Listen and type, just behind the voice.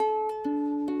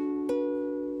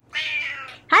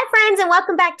Hi, friends, and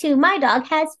welcome back to My Dog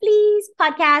Has Fleas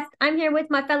podcast. I'm here with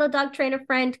my fellow dog trainer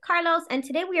friend, Carlos, and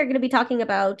today we are going to be talking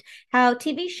about how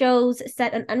TV shows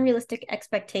set an unrealistic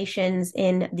expectations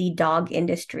in the dog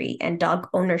industry and dog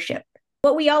ownership.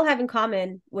 What we all have in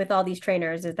common with all these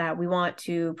trainers is that we want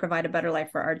to provide a better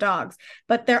life for our dogs,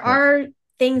 but there Right. are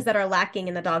things that are lacking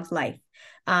in the dog's life.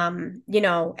 And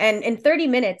in 30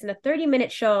 minutes, in a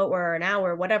 30-minute show or an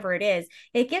hour, whatever it is,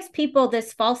 it gives people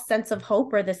this false sense of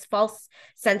hope or this false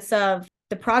sense of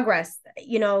the progress.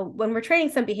 When we're training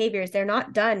some behaviors, they're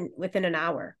not done within an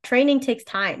hour. Training takes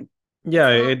time. Yeah,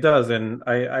 It's not. it does. And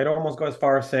I'd almost go as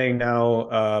far as saying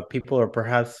now people are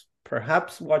perhaps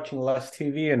watching less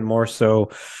TV and more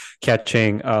so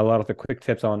catching a lot of the quick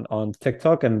tips on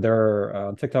TikTok, and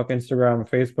they're TikTok, Instagram,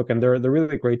 Facebook, and they're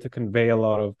really great to convey a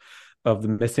lot of the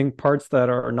missing parts that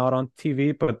are not on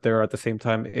TV, but they're at the same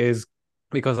time is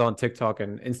because on TikTok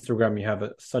and Instagram you have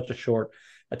such a short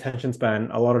attention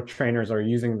span. A lot of trainers are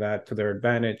using that to their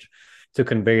advantage to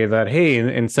convey that, hey,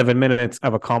 in 7 minutes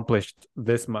I've accomplished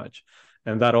this much.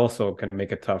 And that also can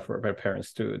make it tough for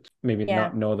parents to maybe Yeah.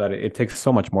 not know that it takes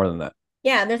so much more than that.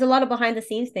 Yeah, there's a lot of behind the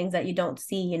scenes things that you don't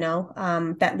see,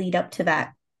 that lead up to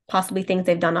that. Possibly things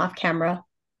they've done off camera,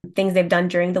 things they've done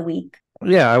during the week.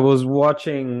 Yeah, I was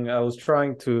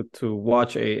trying to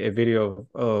watch a video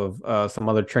of some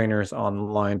other trainers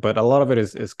online, but a lot of it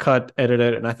is cut,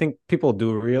 edited, and I think people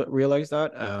do realize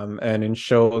that. And in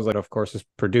shows that, of course, is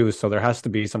produced, so there has to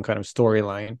be some kind of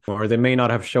storyline, or they may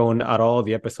not have shown at all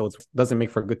the episodes. Doesn't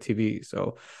make for good TV.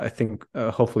 So I think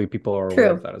hopefully people are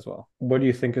aware of True. that as well. What do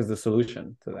you think is the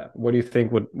solution to that? What do you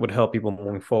think would help people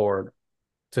moving forward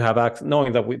to have access,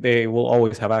 knowing that they will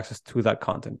always have access to that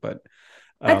content, but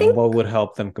I think what would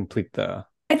help them complete the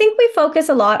I think we focus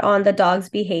a lot on the dog's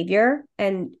behavior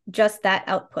and just that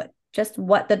output, just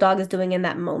what the dog is doing in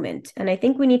that moment. And I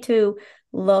think we need to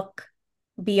look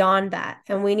beyond that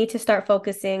and we need to start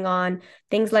focusing on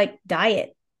things like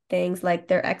diet, things like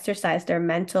their exercise, their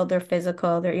mental, their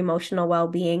physical, their emotional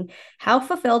well-being. How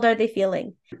fulfilled are they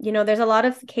feeling? There's a lot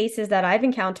of cases that I've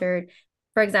encountered.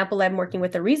 For example, I'm working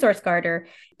with a resource guarder.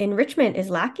 Enrichment is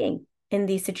lacking in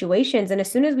these situations. And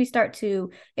as soon as we start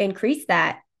to increase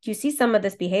that, you see some of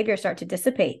this behavior start to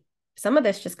dissipate. Some of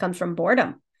this just comes from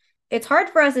boredom. It's hard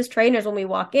for us as trainers when we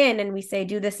walk in and we say,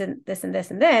 do this and this and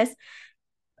this and this.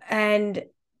 And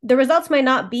the results might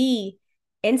not be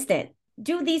instant.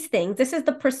 Do these things. This is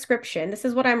the prescription. This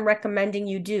is what I'm recommending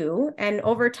you do. And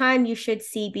over time, you should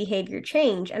see behavior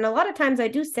change. And a lot of times I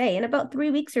do say in about 3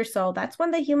 weeks or so, that's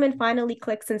when the human finally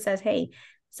clicks and says, hey,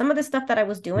 some of the stuff that I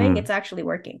was doing, Hmm. it's actually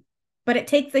working. But it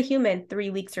takes the human 3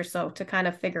 weeks or so to kind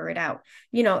of figure it out,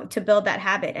 to build that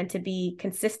habit and to be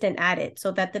consistent at it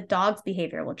so that the dog's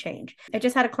behavior will change. I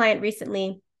just had a client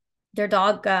recently, their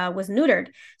dog was neutered.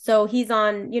 So he's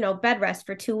on, bed rest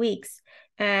for 2 weeks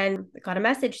and got a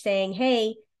message saying,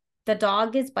 hey, the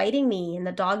dog is biting me and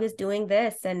the dog is doing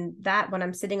this and that when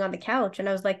I'm sitting on the couch. And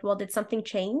I was like, well, did something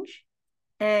change?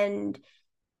 And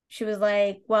she was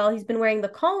like, well, he's been wearing the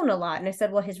cone a lot. And I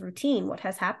said, well, his routine, what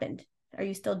has happened? Are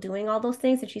you still doing all those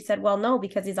things? And she said, well, no,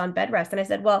 because he's on bed rest. And I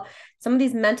said, well, some of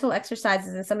these mental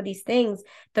exercises and some of these things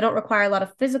that don't require a lot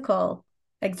of physical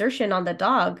exertion on the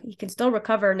dog, he can still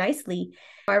recover nicely.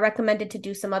 I recommended to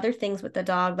do some other things with the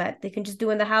dog that they can just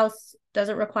do in the house.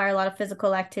 Doesn't require a lot of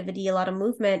physical activity, a lot of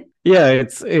movement. Yeah,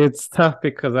 it's tough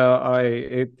because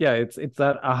it's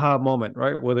that aha moment,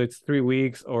 right? Whether it's 3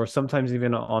 weeks or sometimes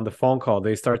even on the phone call,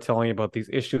 they start telling you about these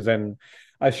issues, and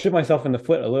I shoot myself in the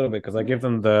foot a little bit because I give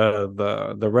them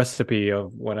the recipe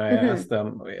of when I ask Mm-hmm.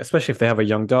 them, especially if they have a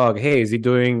young dog, hey, is he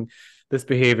doing this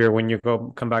behavior when you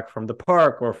come back from the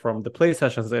park or from the play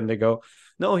sessions? And they go,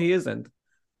 no, he isn't.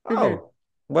 Mm-hmm. Oh,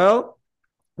 well,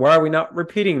 why are we not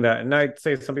repeating that? And I'd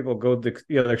say some people go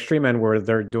the other extreme end where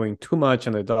they're doing too much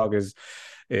and the dog is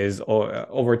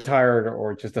overtired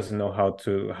or just doesn't know how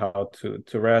to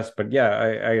rest. But yeah,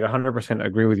 I 100%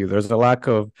 agree with you. There's a lack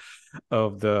of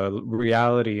the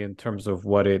reality in terms of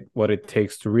what it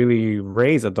takes to really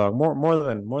raise a dog more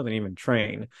than even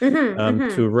train, Mm-hmm.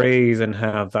 to Mm-hmm. raise and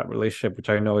have that relationship, which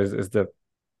I know is the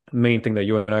main thing that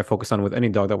you and I focus on with any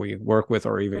dog that we work with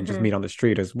or even just Mm-hmm. meet on the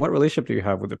street is what relationship do you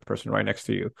have with the person right next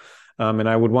to you? And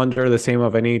I would wonder the same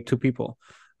of any two people.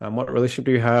 What relationship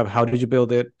do you have? How did you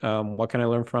build it? What can I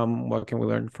learn from? What can we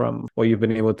learn from what you've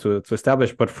been able to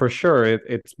establish? But for sure,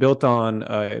 it's built on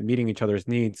meeting each other's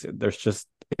needs. That's just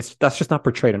not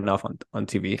portrayed enough on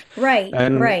TV, Right,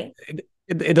 and right.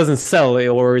 it doesn't sell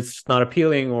or it's not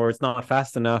appealing or it's not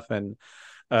fast enough. And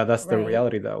That's the Right.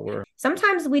 reality that we're.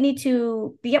 Sometimes we need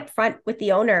to be upfront with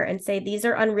the owner and say these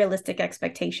are unrealistic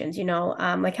expectations.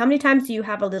 Like how many times do you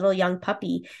have a little young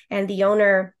puppy and the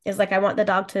owner is like, I want the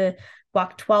dog to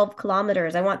walk 12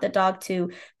 kilometers. I want the dog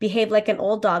to behave like an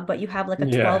old dog, but you have like a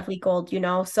Yeah. 12-week old,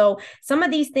 So some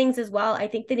of these things as well, I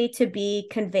think they need to be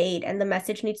conveyed and the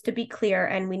message needs to be clear.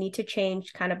 And we need to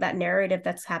change kind of that narrative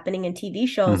that's happening in TV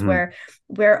shows Hmm. where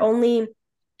we're only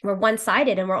we're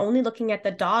one-sided and we're only looking at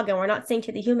the dog and we're not saying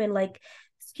to the human like,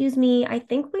 excuse me, I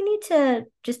think we need to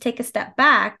just take a step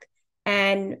back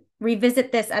and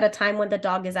revisit this at a time when the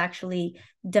dog is actually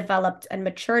developed and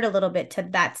matured a little bit to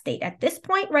that state. At this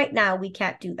point right now, we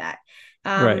can't do that.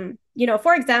 Right.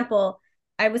 For example,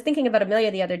 I was thinking about Amelia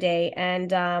the other day,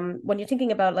 and when you're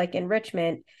thinking about like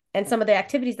enrichment and some of the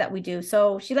activities that we do,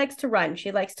 so she likes to run,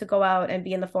 she likes to go out and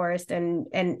be in the forest, and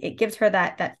it gives her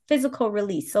that physical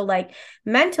release. So like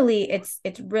mentally, it's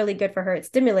really good for her. It's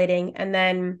stimulating, and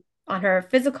then on her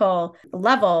physical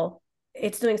level,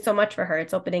 it's doing so much for her.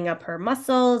 It's opening up her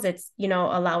muscles. It's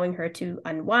allowing her to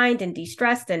unwind and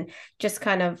de-stress and just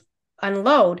kind of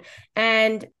unload.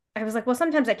 And I was like, well,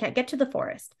 sometimes I can't get to the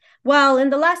forest. Well, in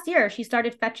the last year, she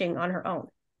started fetching on her own.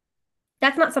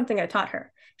 That's not something I taught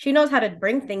her. She knows how to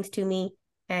bring things to me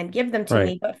and give them to Right.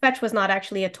 me, but fetch was not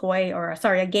actually a toy or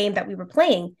sorry, a game that we were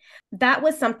playing. That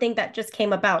was something that just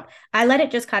came about. I let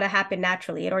it just kind of happen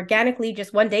naturally. It organically,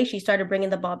 just one day she started bringing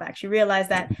the ball back. She realized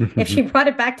that if she brought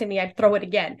it back to me, I'd throw it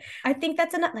again. I think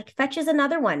that's enough. Like fetch is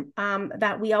another one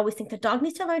that we always think the dog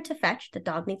needs to learn to fetch. The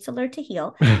dog needs to learn to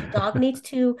heel. The dog needs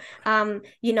to,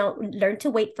 learn to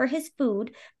wait for his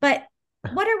food. But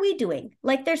what are we doing?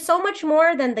 Like, there's so much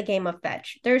more than the game of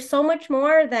fetch. There's so much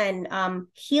more than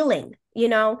healing,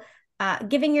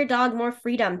 giving your dog more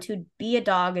freedom to be a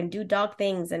dog and do dog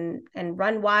things and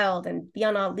run wild and be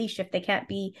on a leash if they can't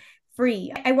be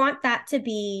free. I want that to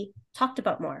be talked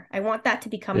about more. I want that to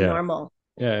become Yeah. normal.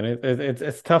 Yeah, and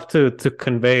it's tough to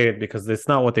convey it because it's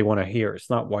not what they want to hear. It's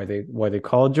not why they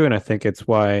called you, and I think it's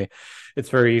why it's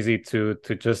very easy to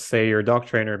just say you're a dog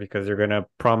trainer because you're gonna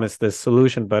promise this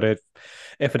solution. But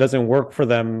if it doesn't work for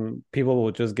them, people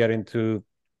will just get into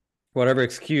whatever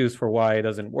excuse for why it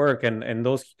doesn't work, and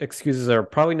those excuses are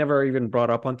probably never even brought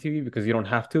up on TV because you don't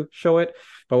have to show it.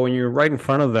 But when you're right in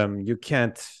front of them, you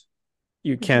can't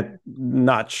Mhm.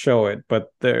 not show it.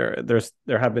 But there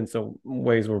have been some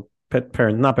ways where pet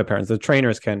parents, not pet parents, the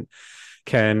trainers can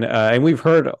and we've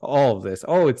heard all of this.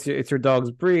 Oh, it's your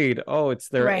dog's breed. Oh, it's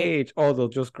their Right. age. Oh, they'll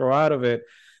just grow out of it.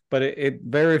 But it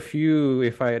very few,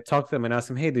 if I talk to them and ask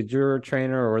them, hey, did your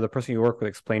trainer or the person you work with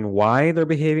explain why they're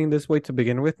behaving this way to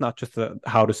begin with, not just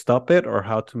how to stop it or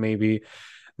how to maybe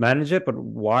manage it, but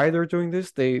why they're doing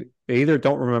this, they either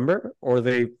don't remember or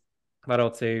they but I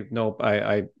would say nope.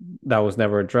 I that was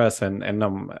never addressed, and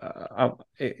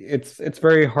it's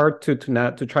very hard to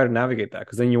try to navigate that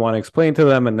because then you want to explain to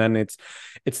them, and then it's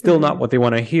still not Hmm. what they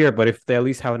want to hear. But if they at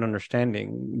least have an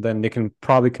understanding, then they can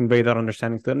probably convey that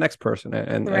understanding to the next person,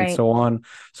 and Right. so on,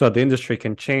 so that the industry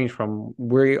can change from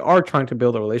we are trying to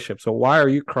build a relationship. So why are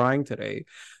you crying today?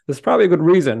 There's probably a good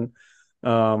reason,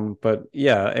 but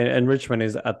yeah, enrichment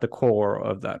is at the core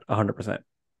of that 100%.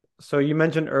 So you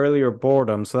mentioned earlier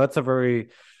boredom. So that's a very,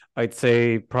 I'd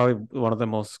say, probably one of the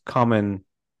most common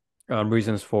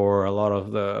reasons for a lot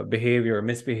of the behavior or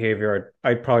misbehavior.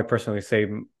 I'd probably personally say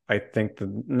I think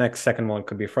the next second one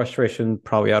could be frustration,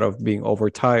 probably out of being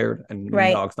overtired and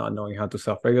Right. dogs not knowing how to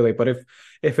self-regulate. But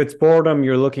if it's boredom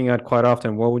you're looking at quite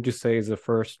often, what would you say is the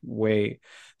first way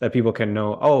that people can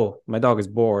know, oh, my dog is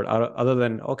bored, other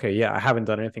than, okay, yeah, I haven't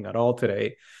done anything at all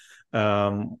today.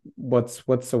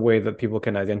 What's a way that people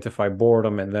can identify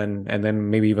boredom and then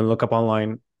maybe even look up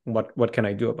online what can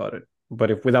I do about it? But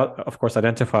if without, of course,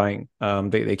 identifying,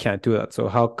 they can't do that. So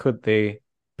how could they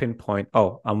pinpoint,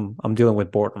 oh, I'm dealing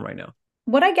with boredom right now?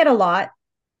 What I get a lot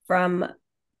from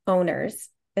owners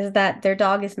is that their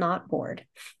dog is not bored,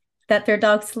 that their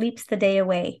dog sleeps the day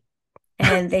away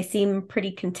and they seem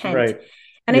pretty content. Right.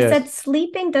 And I said, Yes.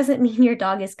 sleeping doesn't mean your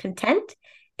dog is content.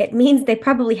 It means they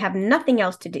probably have nothing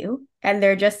else to do and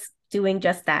they're just doing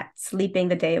just that, sleeping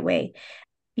the day away.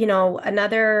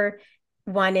 Another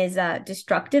one is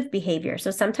destructive behavior. So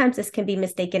sometimes this can be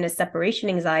mistaken as separation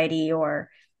anxiety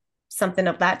or something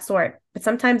of that sort. But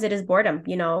sometimes it is boredom,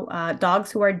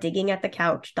 dogs who are digging at the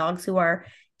couch, dogs who are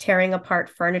tearing apart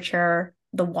furniture,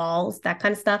 the walls, that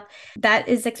kind of stuff. That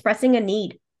is expressing a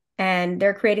need and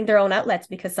they're creating their own outlets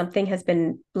because something has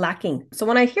been lacking. So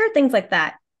when I hear things like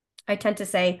that, I tend to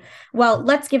say, well,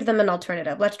 let's give them an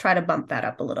alternative. Let's try to bump that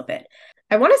up a little bit.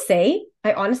 I want to say,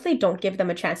 I honestly don't give them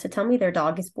a chance to tell me their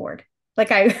dog is bored.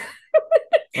 Like I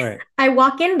Right. I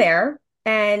walk in there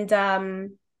and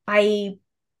I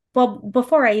well,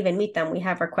 before I even meet them, we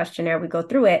have our questionnaire, we go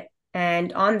through it.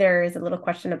 And on there is a little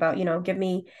question about, give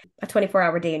me a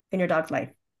 24-hour day in your dog's life.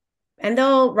 And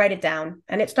they'll write it down.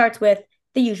 And it starts with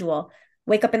the usual: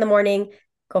 wake up in the morning,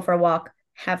 go for a walk,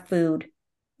 have food.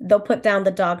 They'll put down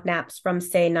the dog naps from,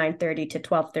 say, 9:30 to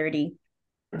 12:30,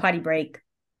 potty break,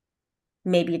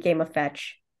 maybe a game of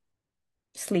fetch,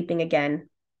 sleeping again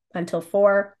until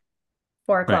 4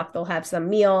 Right. o'clock. They'll have some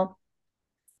meal,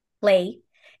 play.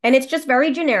 And it's just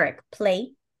very generic: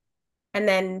 play, and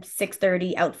then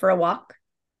 6:30 out for a walk,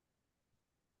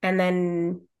 and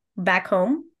then back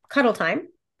home, cuddle time,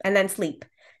 and then sleep.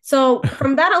 So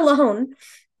from that alone,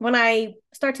 when I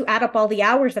start to add up all the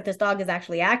hours that this dog is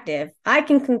actually active, I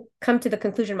can come to the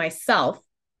conclusion myself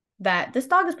that this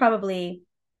dog is probably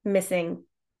missing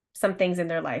some things in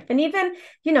their life. And even,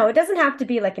 it doesn't have to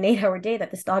be like an 8-hour day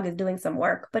that this dog is doing some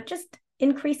work, but just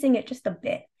increasing it just a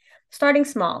bit, starting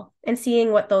small and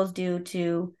seeing what those do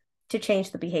to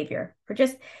change the behavior. Or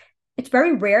just, it's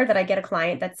very rare that I get a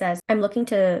client that says, I'm looking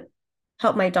to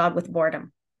help my dog with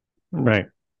boredom. Right.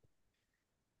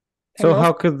 And So most,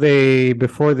 how could they,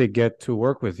 before they get to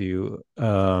work with you,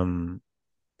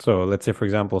 so let's say, for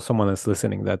example, someone that's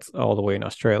listening that's all the way in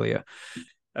Australia,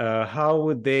 how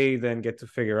would they then get to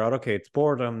figure out, okay, it's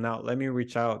boredom. Now let me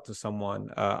reach out to someone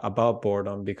about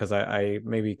boredom because I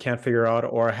maybe can't figure out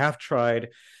or have tried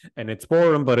and it's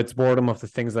boredom, but it's boredom of the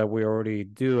things that we already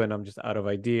do and I'm just out of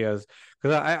ideas.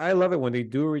 Because I love it when they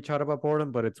do reach out about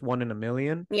boredom, but it's one in a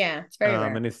million. yeah, it's very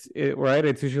rare. And right,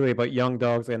 it's usually about young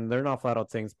dogs and they're not flat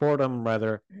out saying it's boredom,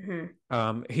 rather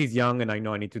Mm-hmm. he's young and I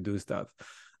know I need to do stuff.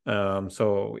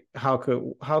 So how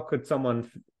could someone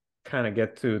kind of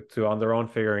get to on their own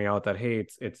figuring out that hey,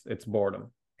 it's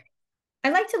boredom. I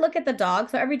like to look at the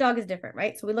dog. So every dog is different,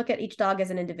 right? So we look at each dog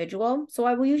as an individual. So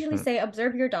I will usually Hmm. say,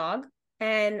 observe your dog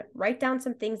and write down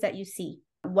some things that you see,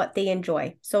 what they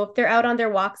enjoy. So if they're out on their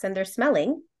walks and they're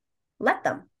smelling, let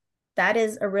them. That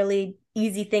is a really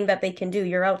easy thing that they can do.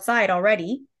 You're outside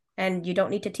already, and you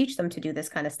don't need to teach them to do this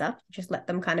kind of stuff. Just let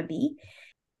them kind of be.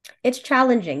 It's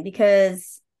challenging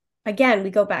because, again,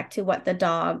 we go back to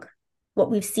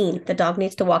what we've seen. The dog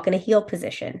needs to walk in a heel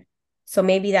position. So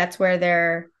maybe that's where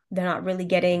they're not really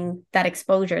getting that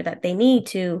exposure that they need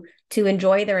to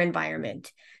enjoy their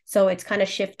environment. So it's kind of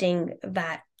shifting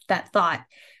that thought.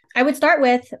 I would start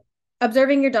with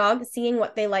observing your dog, seeing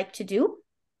what they like to do,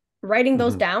 writing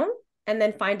those Hmm. down, and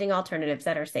then finding alternatives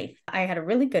that are safe. I had a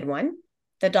really good one.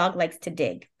 The dog likes to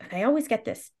dig. And I always get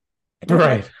this: I don't like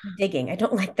Right. digging. I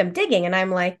don't like them digging. And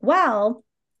I'm like, well,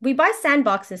 we buy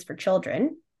sandboxes for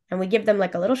children and we give them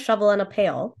like a little shovel and a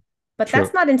pail. But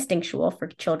that's True. not instinctual for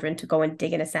children to go and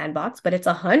dig in a sandbox, but it's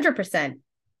 100%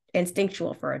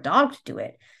 instinctual for a dog to do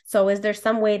it. So is there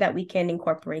some way that we can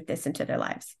incorporate this into their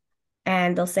lives?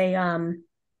 And they'll say,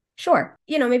 sure.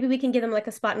 Maybe we can give them like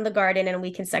a spot in the garden and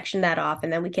we can section that off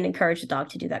and then we can encourage the dog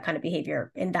to do that kind of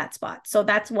behavior in that spot. So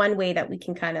that's one way that we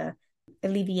can kind of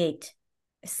alleviate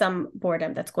some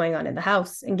boredom that's going on in the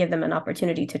house and give them an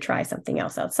opportunity to try something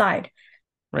else outside.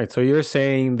 Right. So you're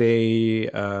saying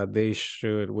they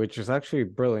should, which is actually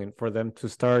brilliant for them to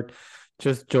start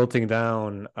just jolting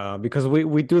down because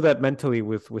we do that mentally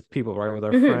with people, right? With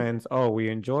our Mm-hmm. friends. Oh, we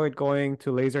enjoyed going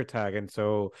to laser tag. And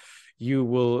so you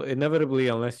will inevitably,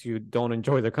 unless you don't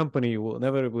enjoy the company, you will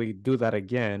inevitably do that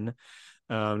again.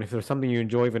 If there's something you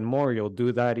enjoy even more, you'll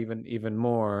do that even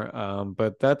more.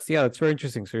 But that's very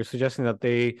interesting. So you're suggesting that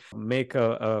they make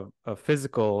a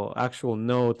physical, actual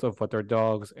note of what their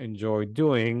dogs enjoy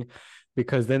doing,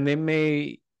 because then they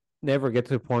may never get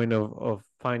to the point of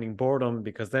finding boredom,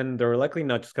 because then they're likely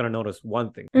not just going to notice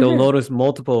one thing. They'll Mm-hmm. notice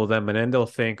multiple of them, and then they'll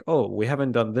think, oh, we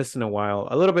haven't done this in a while.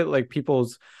 A little bit like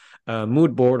people's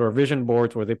mood board or vision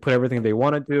boards where they put everything they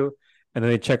want to do and then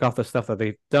they check off the stuff that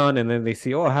they've done and then they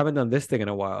see, oh, I haven't done this thing in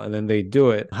a while, and then they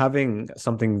do it. Having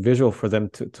something visual for them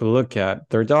to look at,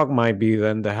 their dog might be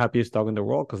then the happiest dog in the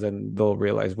world, because then they'll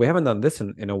realize we haven't done this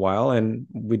in a while and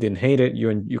we didn't hate it.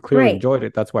 You clearly Right. enjoyed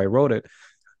it, that's why I wrote it.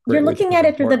 You're Great way to looking at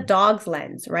prevent it through the boredom. dog's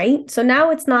lens, right? So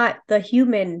now it's not the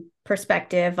human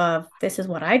perspective of this is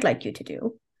what I'd like you to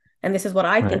do and this is what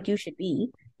I Right. think you should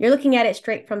be. You're looking at it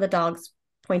straight from the dog's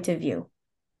point of view.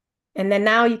 And then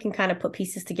now you can kind of put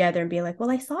pieces together and be like,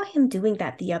 well, I saw him doing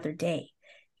that the other day.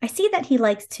 I see that he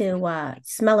likes to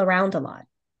smell around a lot.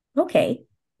 Okay.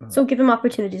 So give him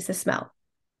opportunities to smell,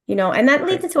 and that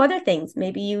leads Right. into other things.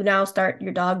 Maybe you now start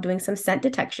your dog doing some scent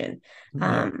detection.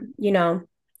 Yeah.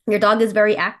 Your dog is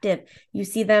very active. You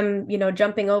see them,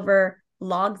 jumping over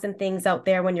logs and things out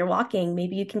there when you're walking.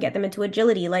 Maybe you can get them into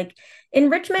agility. Like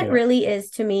enrichment Yeah. really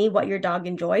is to me what your dog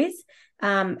enjoys,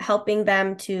 helping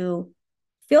them to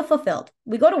feel fulfilled.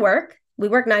 We go to work, we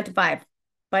work 9 to 5.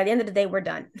 By the end of the day, we're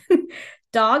done.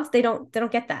 Dogs, they don't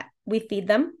get that. We feed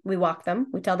them, we walk them,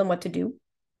 we tell them what to do.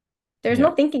 There's Yeah.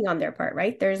 no thinking on their part,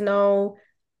 right? There's no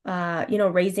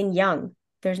raising young.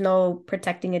 There's no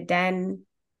protecting a den.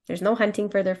 There's no hunting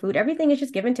for their food. Everything is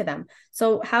just given to them.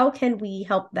 So how can we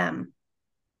help them?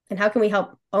 And how can we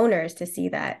help owners to see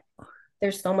that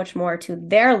there's so much more to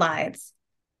their lives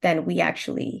than we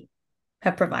actually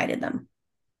have provided them?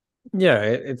 Yeah,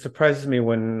 it surprises me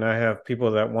when I have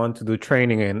people that want to do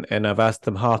training and I've asked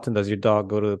them how often does your dog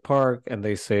go to the park and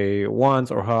they say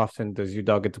once, or how often does your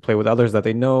dog get to play with others that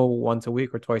they know, once a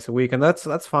week or twice a week, and that's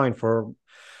fine for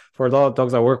a lot of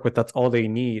dogs I work with, that's all they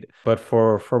need. But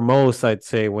for most, I'd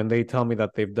say when they tell me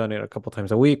that they've done it a couple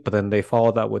times a week, but then they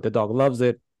follow that with the dog loves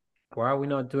it, why are we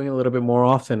not doing it a little bit more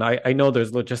often? I know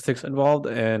there's logistics involved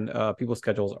and people's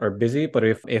schedules are busy, but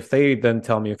if they then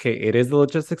tell me, okay, it is the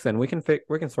logistics, then we can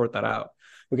sort that out.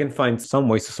 We can find some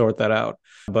ways to sort that out.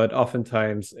 But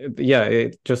oftentimes, yeah,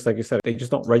 it just like you said, they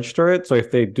just don't register it. So if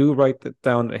they do write it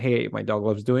down, hey, my dog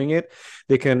loves doing it,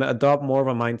 they can adopt more of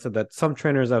a mindset that some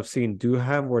trainers I've seen do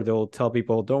have, where they'll tell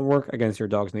people, don't work against your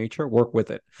dog's nature, work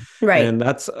with it. Right. And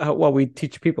that's what we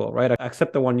teach people, right?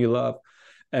 Accept the one you love,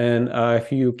 and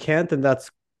if you can't, then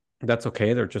that's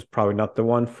okay. They're just probably not the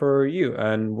one for you.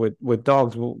 And with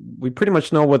dogs, we pretty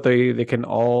much know what they can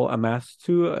all amass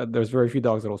to. There's very few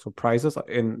dogs that will surprise us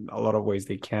in a lot of ways.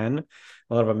 They can,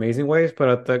 a lot of amazing ways.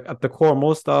 But at the core,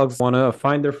 most dogs want to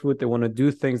find their food. They want to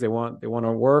do things. They want to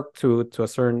work to a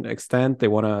certain extent. They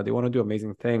want to do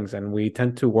amazing things, and we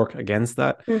tend to work against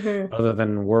that Mm-hmm. rather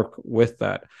than work with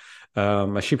that.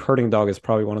 A sheep herding dog is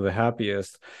probably one of the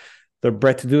happiest. They're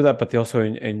bred to do that, but they also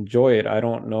enjoy it. I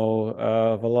don't know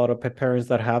of a lot of pet parents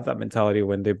that have that mentality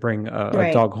when they bring a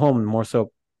Right. dog home. More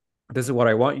so, this is what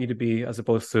I want you to be, as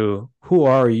opposed to who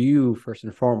are you first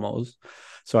and foremost.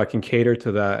 So I can cater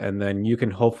to that, and then you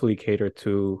can hopefully cater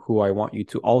to who I want you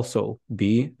to also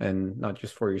be, and not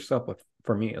just for yourself, but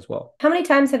for me as well. How many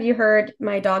times have you heard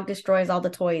my dog destroys all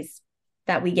the toys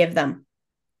that we give them?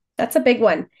 That's a big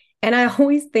one. And I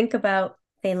always think about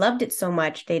they loved it so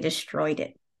much, they destroyed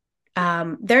it.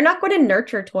 They're not going to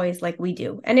nurture toys like we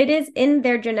do. And it is in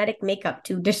their genetic makeup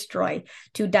to destroy,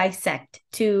 to dissect,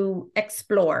 to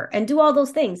explore, and do all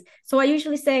those things. So I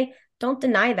usually say, don't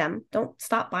deny them. Don't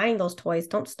stop buying those toys.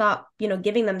 Don't stop,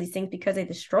 giving them these things because they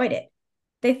destroyed it.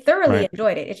 They thoroughly Right.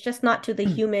 enjoyed it. It's just not to the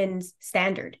human's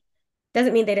standard.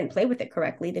 Doesn't mean they didn't play with it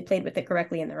correctly. They played with it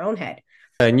correctly in their own head.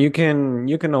 And you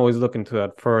can always look into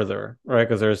that further, right?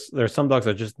 Because there's some dogs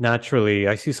that just naturally.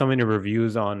 I see so many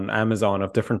reviews on Amazon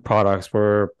of different products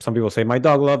where some people say my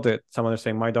dog loved it, some others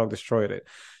saying my dog destroyed it.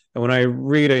 And when I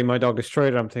read a my dog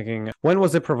destroyed it, I'm thinking, when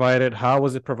was it provided? How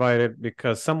was it provided?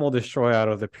 Because some will destroy out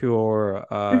of the pure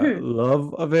Mm-hmm.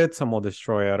 love of it. Some will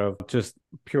destroy out of just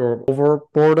pure over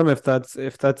boredom, if that's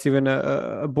even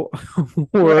a word.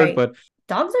 Right. But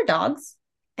Dogs are dogs.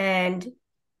 And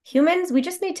humans, we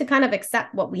just need to kind of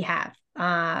accept what we have.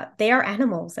 They are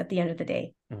animals at the end of the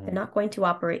day. They're Mhm. not going to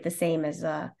operate the same as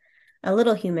a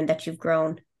little human that you've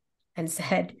grown and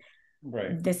said,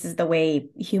 Right. this is the way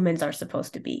humans are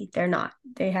supposed to be. They're not.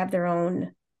 They have their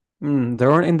own.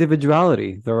 Their own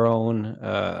individuality, their own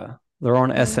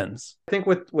Mhm. essence. I think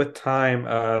with time,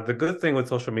 the good thing with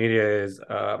social media is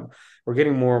we're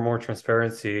getting more and more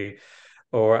transparency,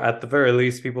 or at the very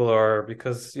least, people are,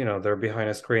 because they're behind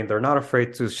a screen, they're not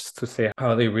afraid to say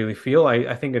how they really feel.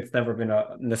 I think it's never been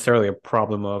necessarily a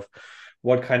problem of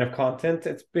what kind of content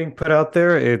it's being put out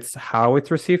there. It's how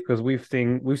it's received, because we've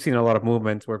seen a lot of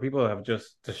movements where people have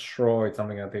just destroyed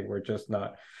something that they were just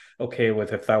not okay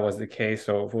with, if that was the case.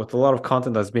 So with a lot of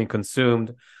content that's being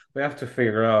consumed, we have to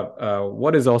figure out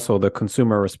what is also the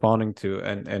consumer responding to,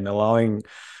 and allowing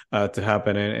to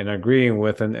happen, and agreeing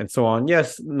with, and so on.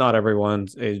 Yes, not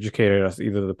everyone's educated as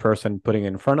either the person putting it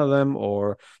in front of them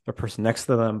or the person next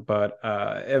to them, but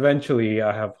eventually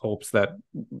I have hopes that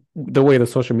the way the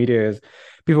social media is,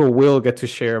 people will get to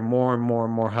share more and more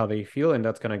and more how they feel, and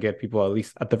that's going to get people, at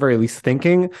least at the very least,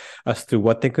 thinking as to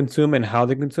what they consume and how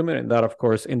they consume it. And that, of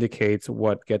course, indicates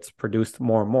what gets produced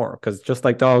more and more, because just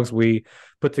like dogs, we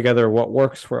put together what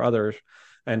works for others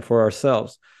and for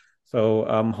ourselves. So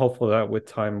I'm hopeful that with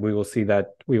time we will see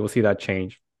that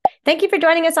change. Thank you for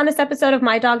joining us on this episode of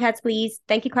My Dog Has Fleas.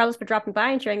 Thank you, Carlos, for dropping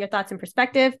by and sharing your thoughts and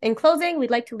perspective. In closing, we'd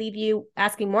like to leave you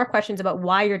asking more questions about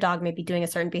why your dog may be doing a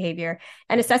certain behavior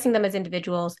and assessing them as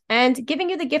individuals, and giving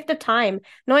you the gift of time,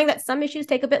 knowing that some issues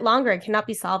take a bit longer and cannot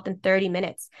be solved in 30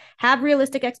 minutes. Have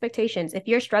realistic expectations. If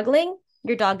you're struggling,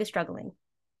 your dog is struggling.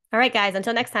 All right, guys,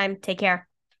 until next time, take care.